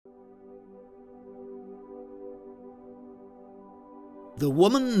The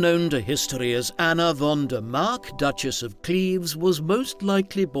woman known to history as Anna von der Mark, Duchess of Cleves, was most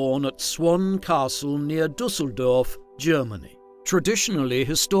likely born at Swan Castle near Dusseldorf, Germany. Traditionally,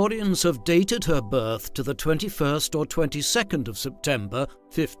 historians have dated her birth to the 21st or 22nd of September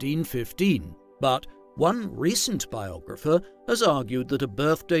 1515, but one recent biographer has argued that a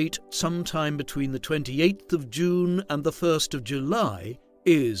birth date sometime between the 28th of June and the 1st of July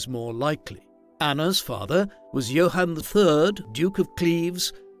is more likely. Anna's father was Johann III, Duke of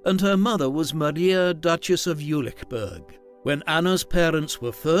Cleves, and her mother was Maria, Duchess of Jülichberg. When Anna's parents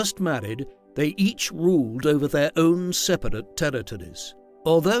were first married, they each ruled over their own separate territories.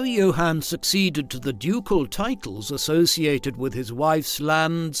 Although Johann succeeded to the ducal titles associated with his wife's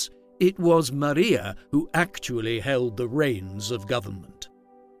lands, it was Maria who actually held the reins of government.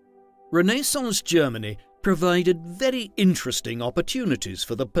 Renaissance Germany provided very interesting opportunities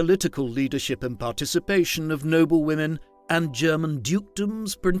for the political leadership and participation of noblewomen, and German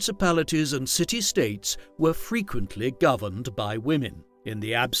dukedoms, principalities, and city-states were frequently governed by women. In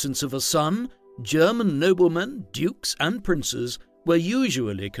the absence of a son, German noblemen, dukes, and princes were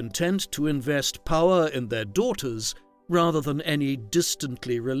usually content to invest power in their daughters rather than any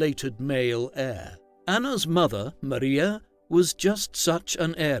distantly related male heir. Anna's mother, Maria, was just such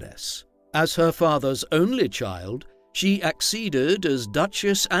an heiress. As her father's only child, she acceded as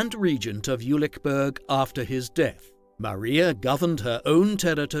Duchess and Regent of Jülichberg after his death. Maria governed her own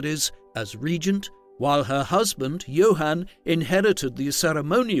territories as regent, while her husband, Johann, inherited the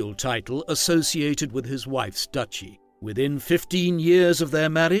ceremonial title associated with his wife's duchy. Within 15 years of their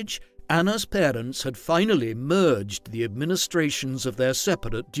marriage, Anna's parents had finally merged the administrations of their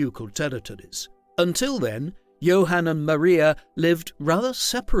separate ducal territories. Until then, Johann and Maria lived rather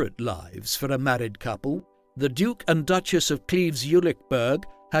separate lives for a married couple. The Duke and Duchess of Cleves-Jülichberg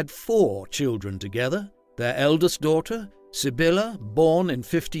had 4 children together. Their eldest daughter, Sibylla, born in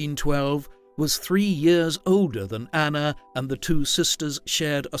 1512, was 3 years older than Anna, and the two sisters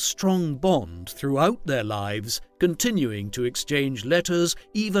shared a strong bond throughout their lives, continuing to exchange letters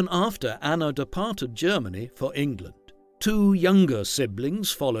even after Anna departed Germany for England. 2 younger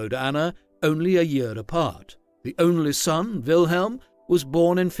siblings followed Anna, only a year apart. The only son, Wilhelm, was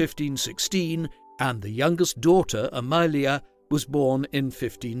born in 1516, and the youngest daughter, Amalia, was born in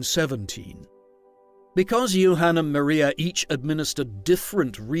 1517. Because Johann and Maria each administered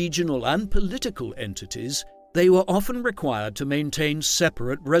different regional and political entities, they were often required to maintain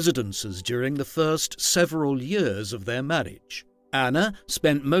separate residences during the first several years of their marriage. Anna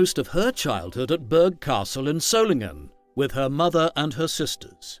spent most of her childhood at Berg Castle in Solingen with her mother and her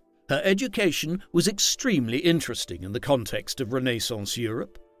sisters. Her education was extremely interesting in the context of Renaissance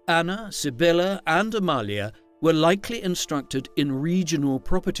Europe. Anna, Sibylla, and Amalia were likely instructed in regional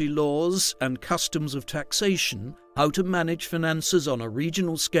property laws and customs of taxation, how to manage finances on a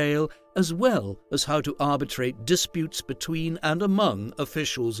regional scale, as well as how to arbitrate disputes between and among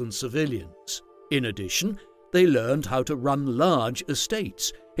officials and civilians. In addition, they learned how to run large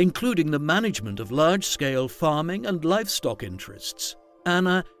estates, including the management of large-scale farming and livestock interests.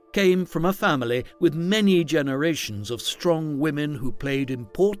 Anna came from a family with many generations of strong women who played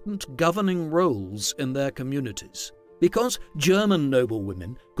important governing roles in their communities. Because German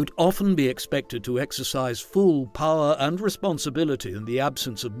noblewomen could often be expected to exercise full power and responsibility in the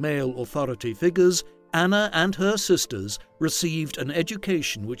absence of male authority figures, Anna and her sisters received an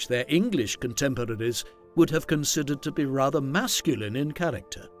education which their English contemporaries would have considered to be rather masculine in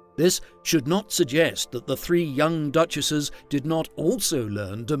character. This should not suggest that the 3 young duchesses did not also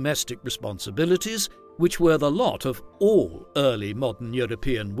learn domestic responsibilities, which were the lot of all early modern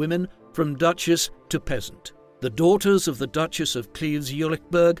European women, from duchess to peasant. The daughters of the Duchess of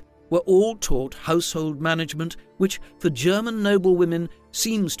Cleves-Jülichberg were all taught household management, which for German noblewomen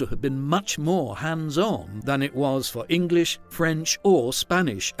seems to have been much more hands-on than it was for English, French, or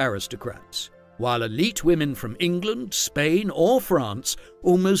Spanish aristocrats. While elite women from England, Spain, or France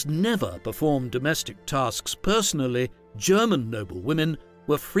almost never performed domestic tasks personally, German noblewomen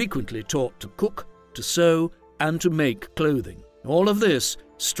were frequently taught to cook, to sew, and to make clothing. All of this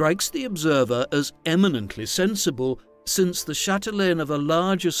strikes the observer as eminently sensible, since the chatelaine of a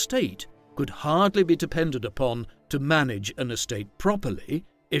large estate could hardly be depended upon to manage an estate properly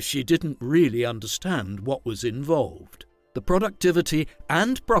if she didn't really understand what was involved. The productivity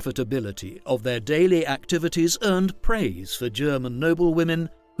and profitability of their daily activities earned praise for German noblewomen,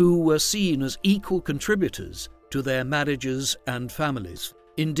 who were seen as equal contributors to their marriages and families.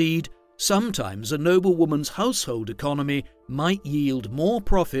 Indeed, sometimes a noblewoman's household economy might yield more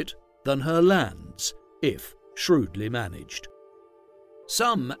profit than her lands, if shrewdly managed.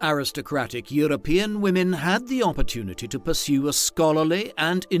 Some aristocratic European women had the opportunity to pursue a scholarly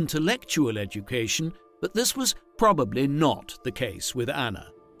and intellectual education, but this was probably not the case with Anna.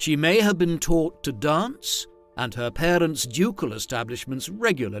 She may have been taught to dance, and her parents' ducal establishments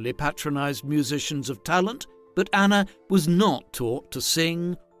regularly patronized musicians of talent, but Anna was not taught to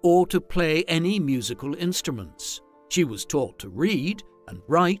sing or to play any musical instruments. She was taught to read and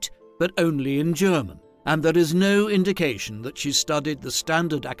write, but only in German, and there is no indication that she studied the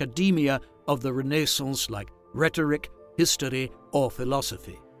standard academia of the Renaissance like rhetoric, history, or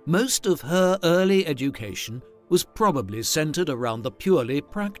philosophy. Most of her early education was probably centered around the purely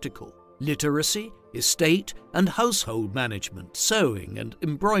practical: literacy, estate and household management, sewing and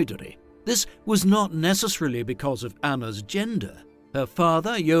embroidery. This was not necessarily because of Anna's gender. Her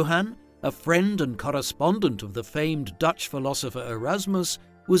father, Johann, a friend and correspondent of the famed Dutch philosopher Erasmus,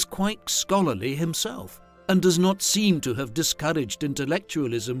 was quite scholarly himself, and does not seem to have discouraged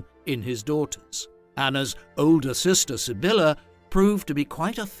intellectualism in his daughters. Anna's older sister, Sibylla, proved to be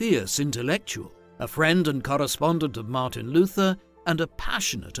quite a fierce intellectual, a friend and correspondent of Martin Luther, and a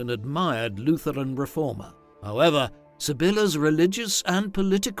passionate and admired Lutheran reformer. However, Sibylla's religious and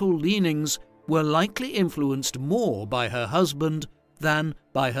political leanings were likely influenced more by her husband than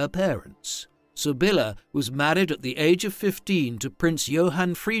by her parents. Sibylla was married at the age of 15 to Prince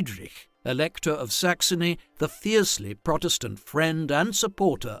Johann Friedrich, Elector of Saxony, the fiercely Protestant friend and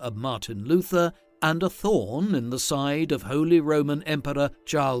supporter of Martin Luther, and a thorn in the side of Holy Roman Emperor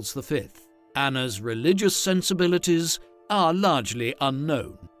Charles V. Anna's religious sensibilities are largely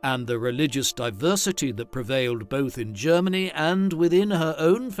unknown, and the religious diversity that prevailed both in Germany and within her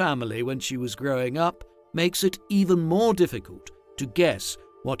own family when she was growing up makes it even more difficult to guess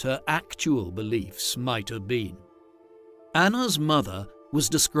what her actual beliefs might have been. Anna's mother was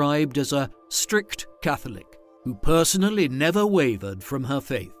described as a strict Catholic who personally never wavered from her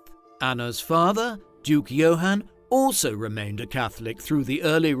faith. Anna's father, Duke Johann, also remained a Catholic through the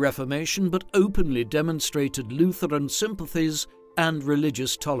early Reformation, but openly demonstrated Lutheran sympathies and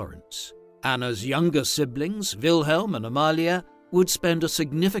religious tolerance. Anna's younger siblings, Wilhelm and Amalia, would spend a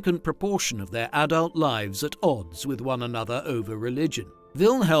significant proportion of their adult lives at odds with one another over religion.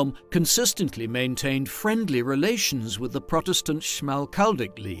 Wilhelm consistently maintained friendly relations with the Protestant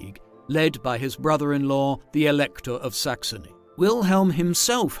Schmalkaldic League, led by his brother-in-law, the Elector of Saxony. Wilhelm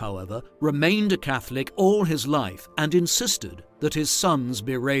himself, however, remained a Catholic all his life and insisted that his sons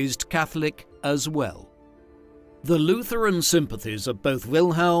be raised Catholic as well. The Lutheran sympathies of both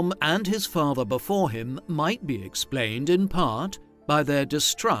Wilhelm and his father before him might be explained in part by their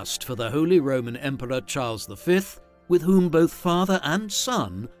distrust for the Holy Roman Emperor Charles V, with whom both father and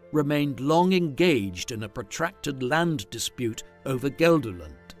son remained long engaged in a protracted land dispute over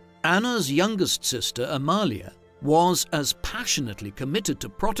Gelderland. Anna's youngest sister, Amalia, was as passionately committed to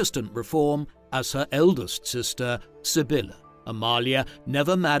Protestant reform as her eldest sister, Sibylla. Amalia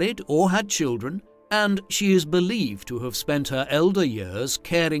never married or had children, and she is believed to have spent her elder years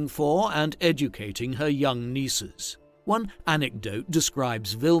caring for and educating her young nieces. One anecdote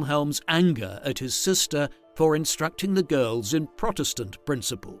describes Wilhelm's anger at his sister for instructing the girls in Protestant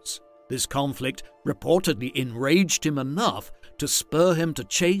principles. This conflict reportedly enraged him enough to spur him to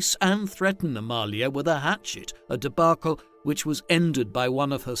chase and threaten Amalia with a hatchet, a debacle which was ended by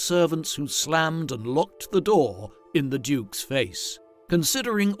one of her servants who slammed and locked the door in the Duke's face.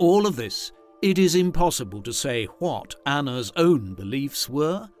 Considering all of this, it is impossible to say what Anna's own beliefs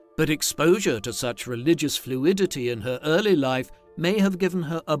were, but exposure to such religious fluidity in her early life may have given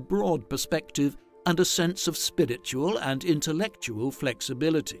her a broad perspective and a sense of spiritual and intellectual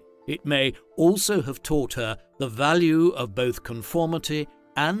flexibility. It may also have taught her the value of both conformity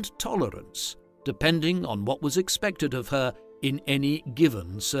and tolerance, depending on what was expected of her in any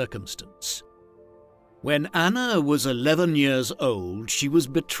given circumstance. When Anna was 11 years old, she was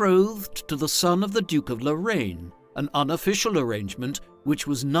betrothed to the son of the Duke of Lorraine, an unofficial arrangement which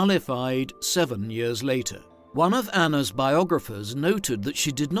was nullified 7 years later. One of Anna's biographers noted that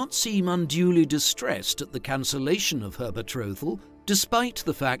she did not seem unduly distressed at the cancellation of her betrothal, despite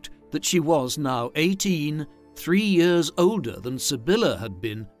the fact that she was now 18, 3 years older than Sibylla had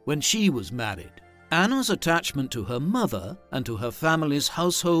been when she was married. Anna's attachment to her mother and to her family's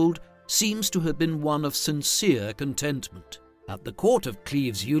household seems to have been one of sincere contentment. At the court of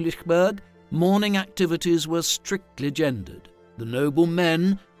Cleves-Jülichberg, mourning activities were strictly gendered. The noble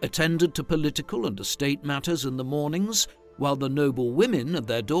men attended to political and estate matters in the mornings, while the noble women and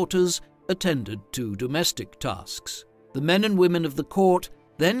their daughters attended to domestic tasks. The men and women of the court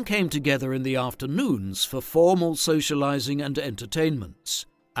then came together in the afternoons for formal socializing and entertainments.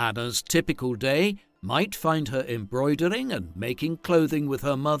 Anna's typical day might find her embroidering and making clothing with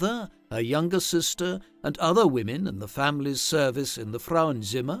her mother, her younger sister, and other women in the family's service in the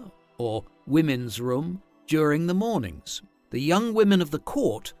Frauenzimmer, or women's room, during the mornings. The young women of the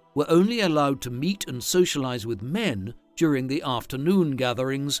court were only allowed to meet and socialize with men during the afternoon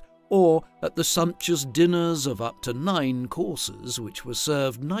gatherings, or at the sumptuous dinners of up to 9 courses, which were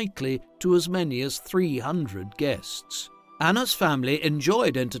served nightly to as many as 300 guests. Anna's family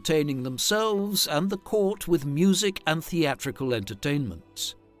enjoyed entertaining themselves and the court with music and theatrical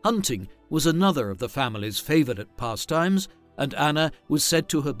entertainments. Hunting was another of the family's favourite pastimes, and Anna was said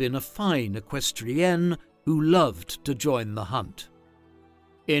to have been a fine equestrienne who loved to join the hunt.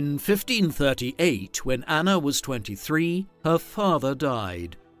 In 1538, when Anna was 23, her father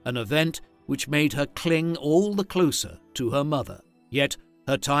died, an event which made her cling all the closer to her mother. Yet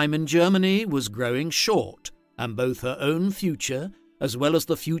her time in Germany was growing short, and both her own future, as well as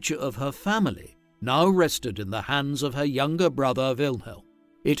the future of her family, now rested in the hands of her younger brother Wilhelm.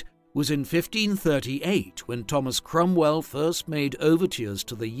 It was in 1538 when Thomas Cromwell first made overtures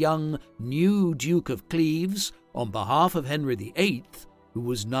to the young, new Duke of Cleves on behalf of Henry VIII, who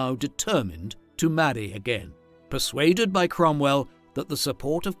was now determined to marry again. Persuaded by Cromwell that the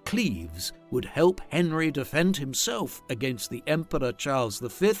support of Cleves would help Henry defend himself against the Emperor Charles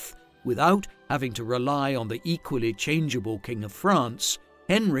V without having to rely on the equally changeable King of France,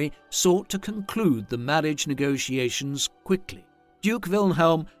 Henry sought to conclude the marriage negotiations quickly. Duke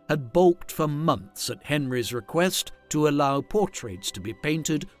Wilhelm had balked for months at Henry's request to allow portraits to be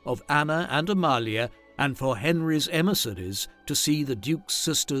painted of Anna and Amalia and for Henry's emissaries to see the Duke's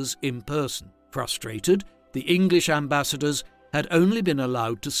sisters in person. Frustrated, the English ambassadors had only been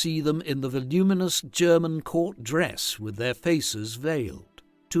allowed to see them in the voluminous German court dress with their faces veiled.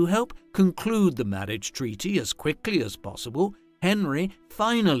 To help conclude the marriage treaty as quickly as possible, Henry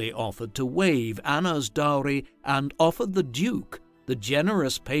finally offered to waive Anna's dowry and offered the Duke the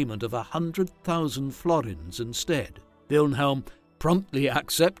generous payment of 100,000 florins instead. Wilhelm promptly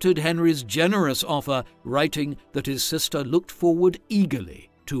accepted Henry's generous offer, writing that his sister looked forward eagerly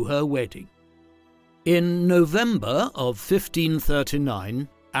to her wedding. In November of 1539,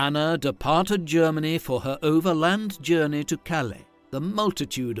 Anna departed Germany for her overland journey to Calais. The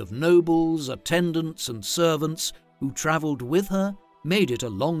multitude of nobles, attendants, and servants who travelled with her made it a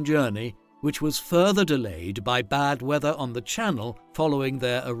long journey, which was further delayed by bad weather on the Channel following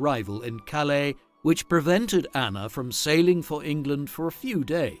their arrival in Calais, which prevented Anna from sailing for England for a few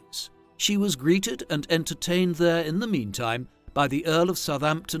days. She was greeted and entertained there in the meantime by the Earl of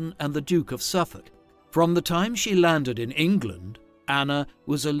Southampton and the Duke of Suffolk. From the time she landed in England, Anna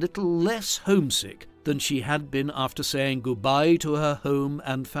was a little less homesick than she had been after saying goodbye to her home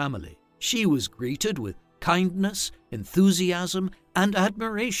and family. She was greeted with kindness, enthusiasm, and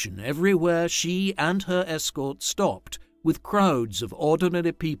admiration everywhere she and her escort stopped, with crowds of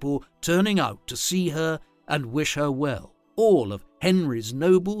ordinary people turning out to see her and wish her well. All of Henry's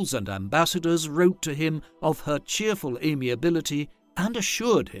nobles and ambassadors wrote to him of her cheerful amiability and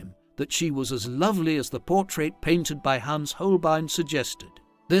assured him that she was as lovely as the portrait painted by Hans Holbein suggested.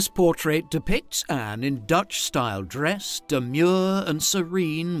 This portrait depicts Anne in Dutch-style dress, demure and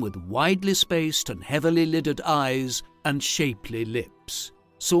serene, with widely spaced and heavily lidded eyes and shapely lips.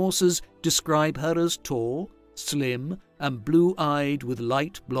 Sources describe her as tall, slim, and blue-eyed with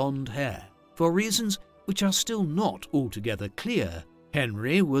light blonde hair. For reasons which are still not altogether clear,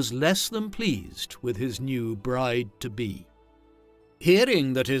 Henry was less than pleased with his new bride-to-be.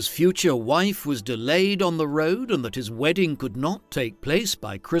 Hearing that his future wife was delayed on the road and that his wedding could not take place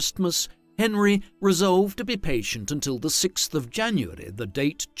by Christmas, Henry resolved to be patient until the 6th of January, the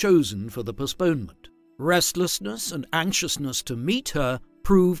date chosen for the postponement. Restlessness and anxiousness to meet her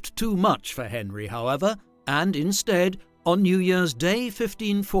proved too much for Henry, however, and instead, on New Year's Day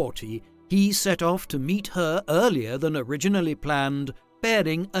 1540, he set off to meet her earlier than originally planned,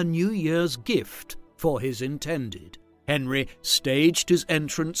 bearing a New Year's gift for his intended. Henry staged his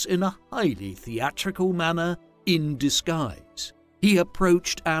entrance in a highly theatrical manner, in disguise. He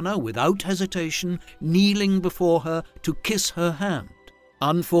approached Anna without hesitation, kneeling before her to kiss her hand.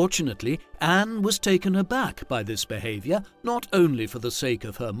 Unfortunately, Anne was taken aback by this behaviour, not only for the sake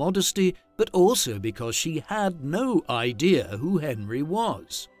of her modesty, but also because she had no idea who Henry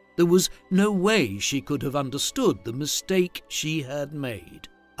was. There was no way she could have understood the mistake she had made.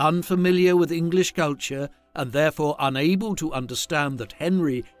 Unfamiliar with English culture, and therefore unable to understand that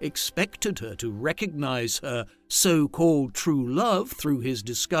Henry expected her to recognize her so-called true love through his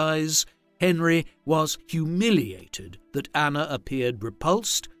disguise, Henry was humiliated that Anna appeared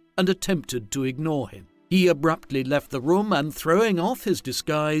repulsed and attempted to ignore him. He abruptly left the room and, throwing off his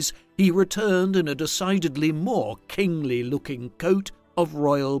disguise, he returned in a decidedly more kingly-looking coat of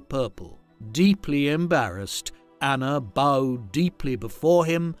royal purple. Deeply embarrassed, Anna bowed deeply before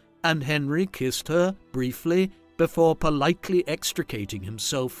him, and Henry kissed her briefly before politely extricating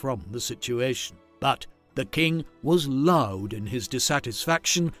himself from the situation. But the king was loud in his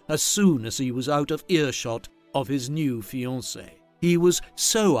dissatisfaction as soon as he was out of earshot of his new fiancée. He was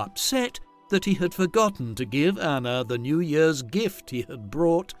so upset that he had forgotten to give Anna the New Year's gift he had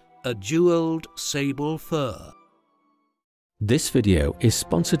brought, a jewelled sable fur. This video is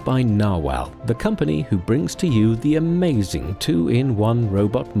sponsored by Narwhal, the company who brings to you the amazing 2-in-1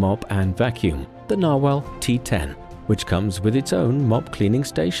 robot mop and vacuum, the Narwhal T10, which comes with its own mop cleaning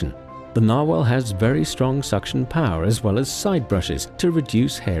station. The Narwhal has very strong suction power as well as side brushes to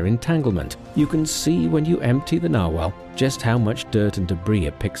reduce hair entanglement. You can see when you empty the Narwhal just how much dirt and debris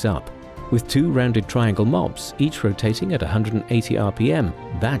it picks up. With 2 rounded triangle mops, each rotating at 180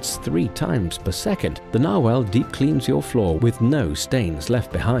 RPM, that's 3 times per second, the Narwhal deep cleans your floor with no stains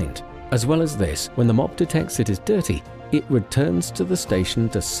left behind. As well as this, when the mop detects it is dirty, it returns to the station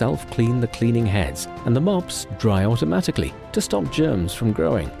to self-clean the cleaning heads, and the mops dry automatically to stop germs from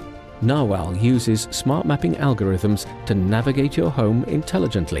growing. Narwhal uses smart mapping algorithms to navigate your home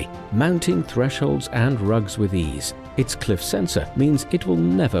intelligently, mounting thresholds and rugs with ease. Its cliff sensor means it will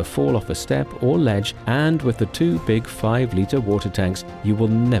never fall off a step or ledge, and with the 2 big 5-litre water tanks, you will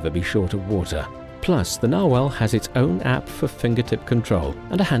never be short of water. Plus, the Narwhal has its own app for fingertip control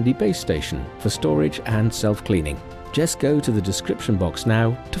and a handy base station for storage and self-cleaning. Just go to the description box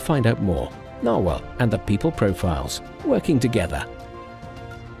now to find out more. Narwhal and the People Profiles, working together.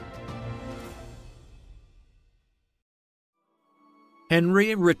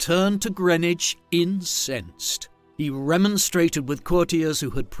 Henry returned to Greenwich incensed. He remonstrated with courtiers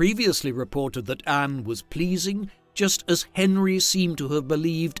who had previously reported that Anne was pleasing, just as Henry seemed to have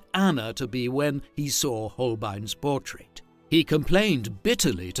believed Anna to be when he saw Holbein's portrait. He complained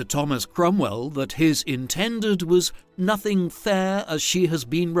bitterly to Thomas Cromwell that his intended was nothing fair as she has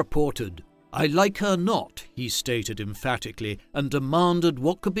been reported. "I like her not," he stated emphatically, and demanded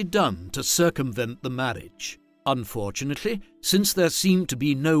what could be done to circumvent the marriage. Unfortunately, since there seemed to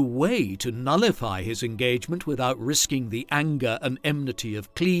be no way to nullify his engagement without risking the anger and enmity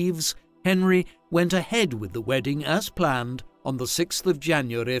of Cleves, Henry went ahead with the wedding as planned on the 6th of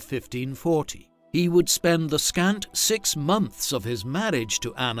January 1540. He would spend the scant 6 months of his marriage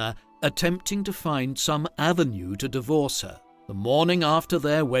to Anna attempting to find some avenue to divorce her. The morning after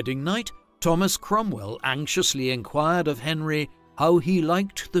their wedding night, Thomas Cromwell anxiously inquired of Henry how he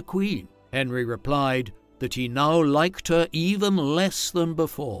liked the Queen. Henry replied that he now liked her even less than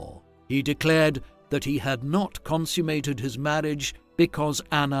before. He declared that he had not consummated his marriage because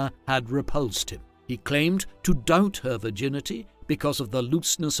Anna had repulsed him. He claimed to doubt her virginity because of the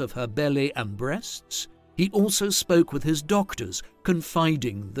looseness of her belly and breasts. He also spoke with his doctors,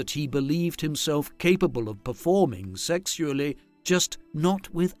 confiding that he believed himself capable of performing sexually, just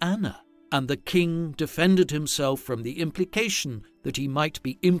not with Anna. And the king defended himself from the implication that he might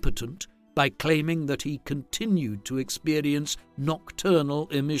be impotent by claiming that he continued to experience nocturnal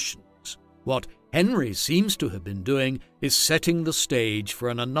emissions. What Henry seems to have been doing is setting the stage for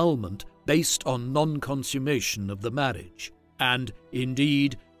an annulment based on non-consummation of the marriage. And,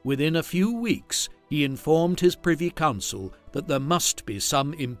 indeed, within a few weeks, he informed his Privy Council that there must be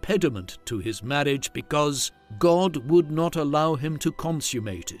some impediment to his marriage because God would not allow him to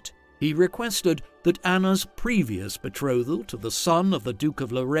consummate it. He requested that Anna's previous betrothal to the son of the Duke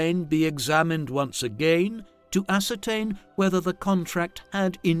of Lorraine be examined once again to ascertain whether the contract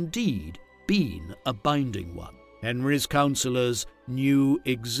had indeed been a binding one. Henry's councillors knew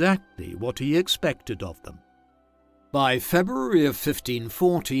exactly what he expected of them. By February of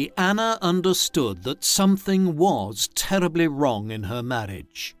 1540, Anna understood that something was terribly wrong in her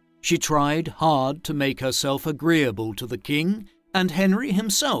marriage. She tried hard to make herself agreeable to the king, and Henry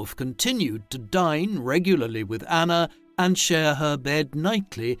himself continued to dine regularly with Anna and share her bed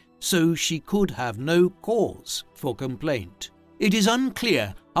nightly, so she could have no cause for complaint. It is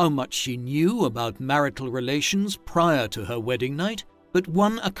unclear how much she knew about marital relations prior to her wedding night, but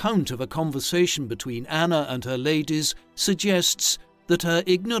one account of a conversation between Anna and her ladies suggests that her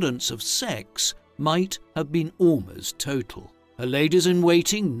ignorance of sex might have been almost total. Her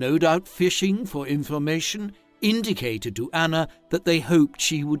ladies-in-waiting, no doubt fishing for information, indicated to Anna that they hoped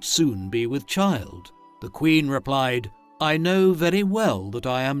she would soon be with child. The Queen replied, "I know very well that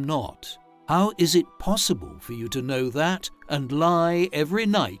I am not. How is it possible for you to know that and lie every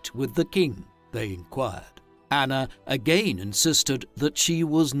night with the king?" they inquired. Anna again insisted that she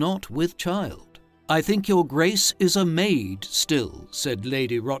was not with child. "I think your Grace is a maid still," said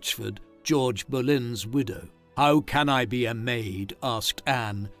Lady Rochford, George Boleyn's widow. "How can I be a maid," asked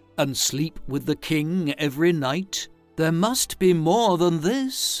Anne, "and sleep with the king every night?" "There must be more than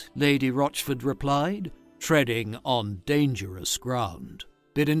this," Lady Rochford replied, treading on dangerous ground.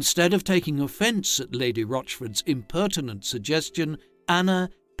 But instead of taking offence at Lady Rochford's impertinent suggestion, Anna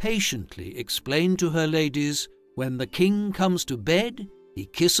patiently explained to her ladies, "When the king comes to bed, he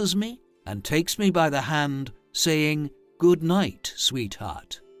kisses me and takes me by the hand, saying, 'Good night,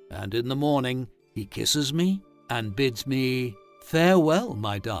 sweetheart.' And in the morning he kisses me and bids me, 'Farewell,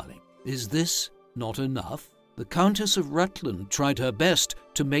 my darling.' Is this not enough?" The Countess of Rutland tried her best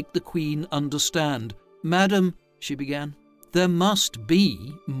to make the Queen understand. "Madam," she began, "there must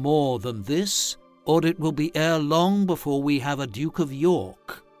be more than this, or it will be ere long before we have a Duke of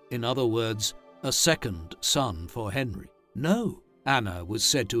York. In other words, a second son for Henry." "No," Anna was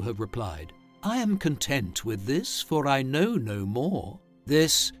said to have replied, "I am content with this, for I know no more."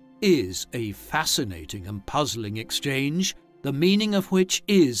 This is a fascinating and puzzling exchange, the meaning of which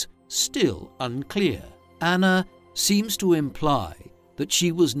is still unclear. Anna seems to imply that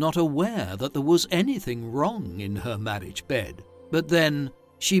she was not aware that there was anything wrong in her marriage bed, but then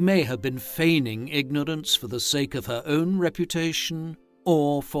she may have been feigning ignorance for the sake of her own reputation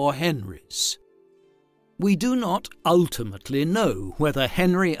or for Henry's. We do not ultimately know whether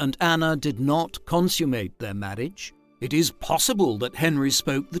Henry and Anna did not consummate their marriage. It is possible that Henry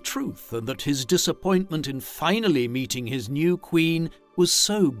spoke the truth and that his disappointment in finally meeting his new queen was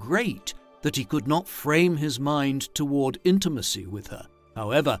so great that he could not frame his mind toward intimacy with her.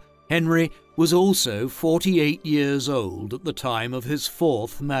 However, Henry was also 48 years old at the time of his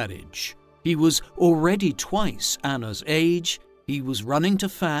fourth marriage. He was already twice Anna's age, he was running to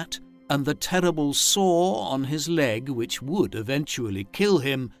fat, and the terrible sore on his leg, which would eventually kill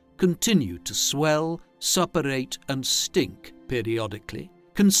him, continued to swell, suppurate, and stink periodically.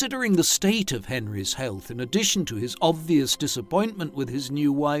 Considering the state of Henry's health, in addition to his obvious disappointment with his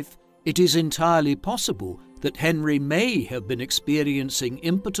new wife, it is entirely possible that Henry may have been experiencing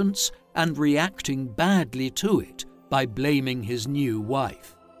impotence and reacting badly to it by blaming his new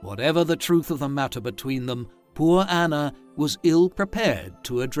wife. Whatever the truth of the matter between them, poor Anna was ill-prepared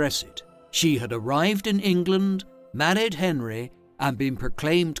to address it. She had arrived in England, married Henry, and been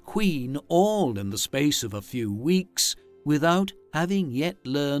proclaimed queen all in the space of a few weeks, without having yet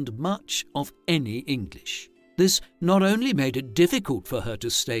learned much of any English. This not only made it difficult for her to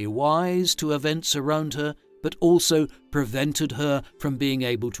stay wise to events around her, but also prevented her from being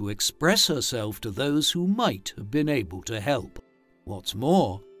able to express herself to those who might have been able to help. What's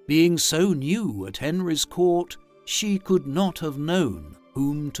more, being so new at Henry's court, she could not have known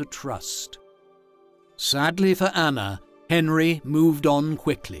whom to trust. Sadly for Anna, Henry moved on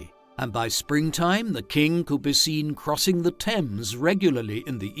quickly, and by springtime the king could be seen crossing the Thames regularly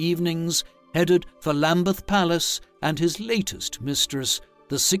in the evenings, headed for Lambeth Palace and his latest mistress,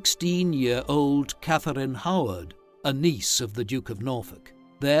 the 16-year-old Catherine Howard, a niece of the Duke of Norfolk.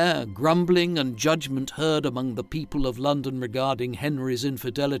 There, grumbling and judgment heard among the people of London regarding Henry's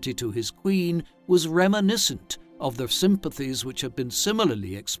infidelity to his queen was reminiscent of the sympathies which had been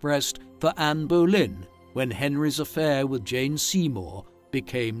similarly expressed for Anne Boleyn when Henry's affair with Jane Seymour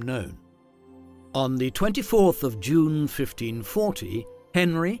became known. On the 24th of June 1540,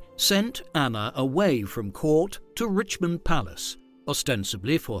 Henry sent Anna away from court to Richmond Palace,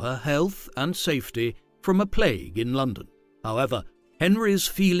 ostensibly for her health and safety from a plague in London. However, Henry's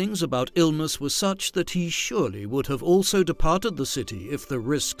feelings about illness were such that he surely would have also departed the city if the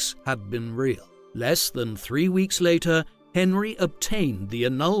risks had been real. Less than 3 weeks later, Henry obtained the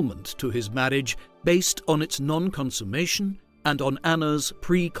annulment to his marriage based on its non-consummation and on Anna's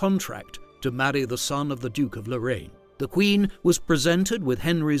pre-contract to marry the son of the Duke of Lorraine. The Queen was presented with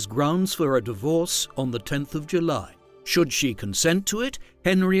Henry's grounds for a divorce on the 10th of July. Should she consent to it,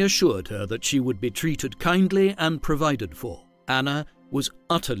 Henry assured her that she would be treated kindly and provided for. Anna was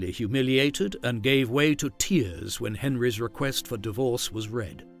utterly humiliated and gave way to tears when Henry's request for divorce was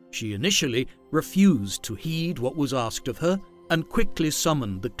read. She initially refused to heed what was asked of her and quickly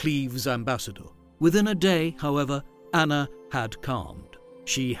summoned the Cleves ambassador. Within a day, however, Anna had calmed.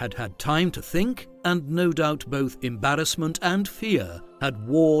 She had had time to think, and no doubt both embarrassment and fear had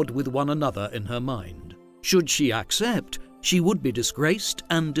warred with one another in her mind. Should she accept, she would be disgraced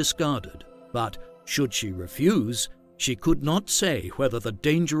and discarded. But should she refuse, she could not say whether the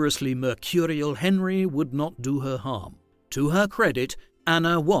dangerously mercurial Henry would not do her harm. To her credit,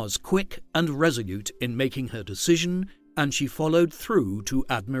 Anna was quick and resolute in making her decision, and she followed through to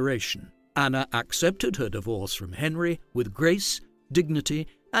admiration. Anna accepted her divorce from Henry with grace, dignity,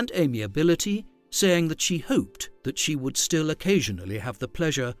 and amiability, saying that she hoped that she would still occasionally have the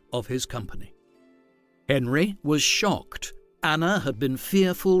pleasure of his company. Henry was shocked. Anna had been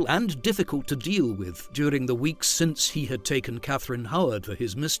fearful and difficult to deal with during the weeks since he had taken Catherine Howard for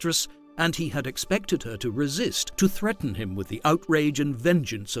his mistress, and he had expected her to resist, to threaten him with the outrage and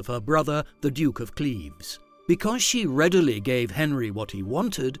vengeance of her brother, the Duke of Cleves. Because she readily gave Henry what he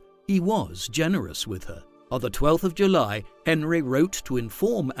wanted, he was generous with her. On the 12th of July, Henry wrote to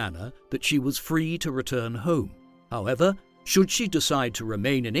inform Anna that she was free to return home. However, should she decide to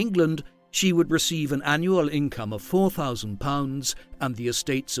remain in England, she would receive an annual income of £4,000 and the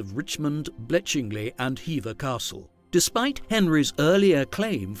estates of Richmond, Bletchingley and Hever Castle. Despite Henry's earlier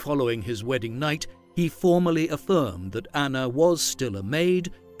claim following his wedding night, he formally affirmed that Anna was still a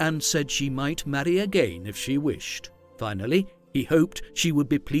maid and said she might marry again if she wished. Finally, he hoped she would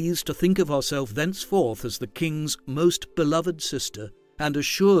be pleased to think of herself thenceforth as the king's most beloved sister, and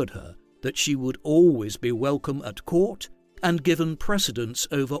assured her that she would always be welcome at court and given precedence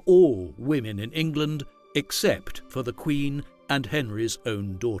over all women in England except for the Queen and Henry's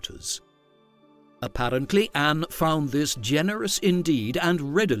own daughters. Apparently, Anne found this generous indeed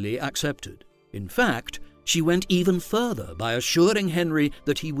and readily accepted. In fact, she went even further by assuring Henry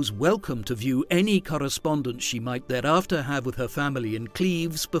that he was welcome to view any correspondence she might thereafter have with her family in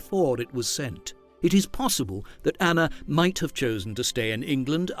Cleves before it was sent. It is possible that Anna might have chosen to stay in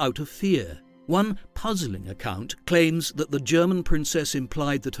England out of fear. One puzzling account claims that the German princess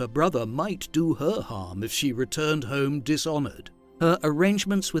implied that her brother might do her harm if she returned home dishonoured. Her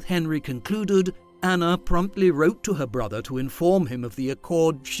arrangements with Henry concluded, Anna promptly wrote to her brother to inform him of the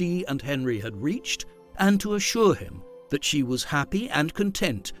accord she and Henry had reached, and to assure him that she was happy and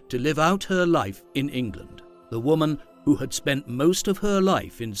content to live out her life in England. The woman who had spent most of her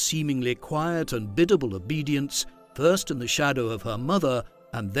life in seemingly quiet and biddable obedience, first in the shadow of her mother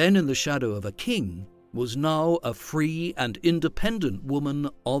and then in the shadow of a king, was now a free and independent woman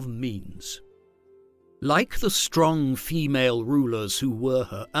of means. Like the strong female rulers who were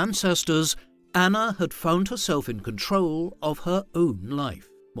her ancestors, Anna had found herself in control of her own life.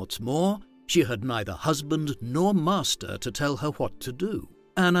 What's more, she had neither husband nor master to tell her what to do.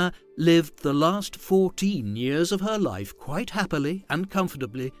 Anna lived the last 14 years of her life quite happily and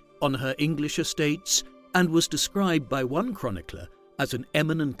comfortably on her English estates, and was described by one chronicler as an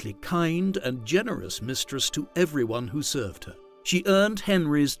eminently kind and generous mistress to everyone who served her. She earned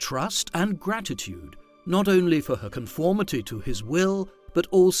Henry's trust and gratitude, not only for her conformity to his will, but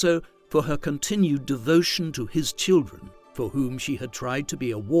also for her continued devotion to his children, for whom she had tried to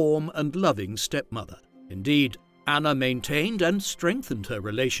be a warm and loving stepmother. Indeed, Anna maintained and strengthened her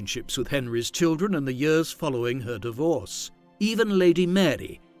relationships with Henry's children in the years following her divorce. Even Lady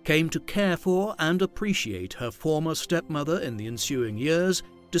Mary came to care for and appreciate her former stepmother in the ensuing years,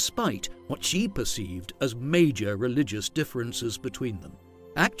 despite what she perceived as major religious differences between them.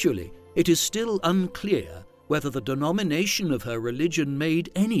 Actually, it is still unclear whether the denomination of her religion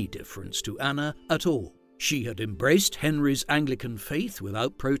made any difference to Anna at all. She had embraced Henry's Anglican faith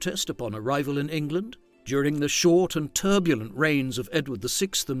without protest upon arrival in England. During the short and turbulent reigns of Edward VI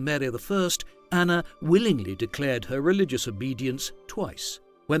and Mary I, Anna willingly declared her religious obedience twice.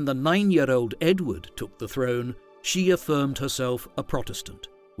 When the 9-year-old Edward took the throne, she affirmed herself a Protestant.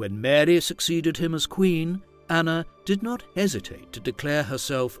 When Mary succeeded him as Queen, Anna did not hesitate to declare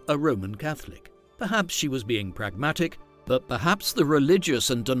herself a Roman Catholic. Perhaps she was being pragmatic, but perhaps the religious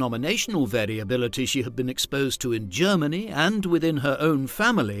and denominational variability she had been exposed to in Germany and within her own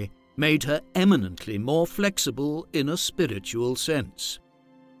family made her eminently more flexible in a spiritual sense.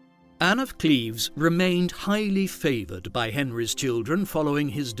 Anne of Cleves remained highly favoured by Henry's children following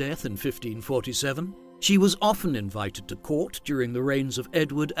his death in 1547. She was often invited to court during the reigns of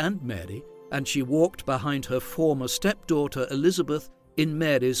Edward and Mary, and she walked behind her former stepdaughter Elizabeth in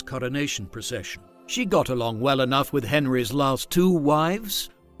Mary's coronation procession. She got along well enough with Henry's last 2 wives,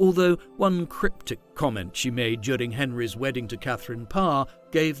 although one cryptic comment she made during Henry's wedding to Catherine Parr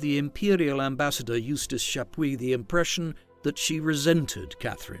gave the imperial ambassador Eustace Chapuis the impression that she resented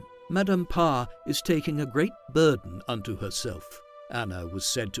Catherine. Madame Parr is taking a great burden unto herself, Anna was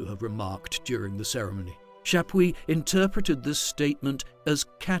said to have remarked during the ceremony. Chapuis interpreted this statement as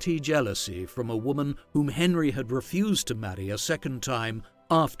catty jealousy from a woman whom Henry had refused to marry a second time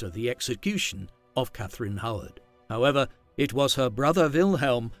after the execution of Catherine Howard. However, it was her brother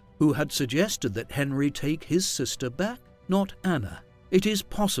Wilhelm who had suggested that Henry take his sister back, not Anna. It is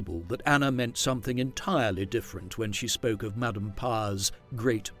possible that Anna meant something entirely different when she spoke of Madame Parr's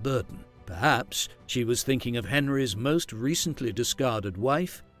great burden. Perhaps she was thinking of Henry's most recently discarded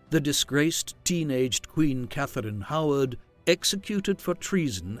wife, the disgraced teenaged Queen Catherine Howard, executed for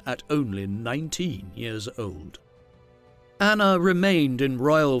treason at only 19 years old. Anna remained in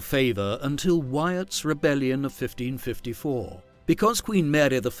royal favour until Wyatt's rebellion of 1554. Because Queen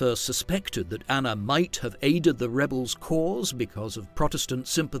Mary I suspected that Anna might have aided the rebels' cause because of Protestant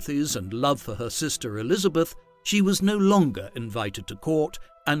sympathies and love for her sister Elizabeth, she was no longer invited to court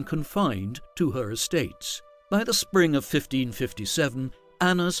and confined to her estates. By the spring of 1557,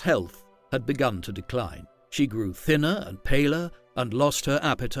 Anna's health had begun to decline. She grew thinner and paler and lost her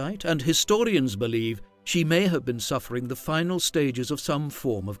appetite, and historians believe she may have been suffering the final stages of some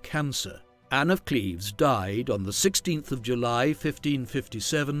form of cancer. Anne of Cleves died on the 16th of July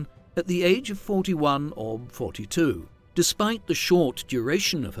 1557 at the age of 41 or 42. Despite the short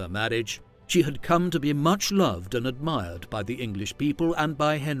duration of her marriage, she had come to be much loved and admired by the English people and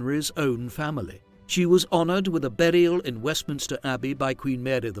by Henry's own family. She was honoured with a burial in Westminster Abbey by Queen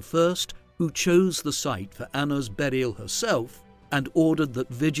Mary I, who chose the site for Anna's burial herself and ordered that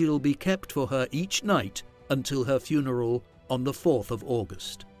vigil be kept for her each night until her funeral on the 4th of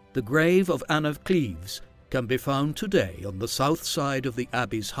August. The grave of Anne of Cleves can be found today on the south side of the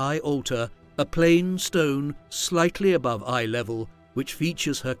Abbey's high altar, a plain stone slightly above eye level, which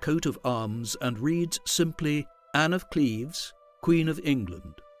features her coat of arms and reads simply, Anne of Cleves, Queen of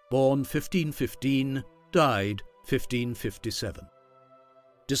England, born 1515, died 1557.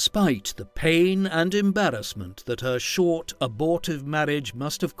 Despite the pain and embarrassment that her short, abortive marriage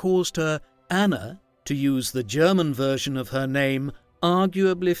must have caused her, Anna, to use the German version of her name,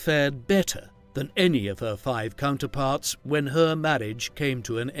 arguably fared better than any of her 5 counterparts when her marriage came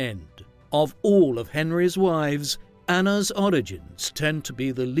to an end. Of all of Henry's wives, Anna's origins tend to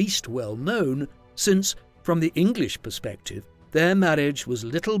be the least well known, since, from the English perspective, their marriage was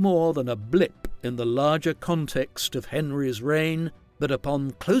little more than a blip in the larger context of Henry's reign, but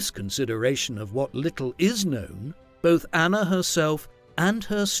upon close consideration of what little is known, both Anna herself and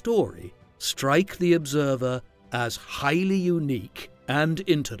her story strike the observer as highly unique and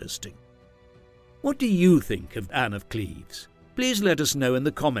interesting. What do you think of Anne of Cleves? Please let us know in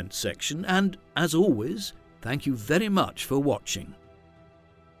the comments section, and as always, thank you very much for watching.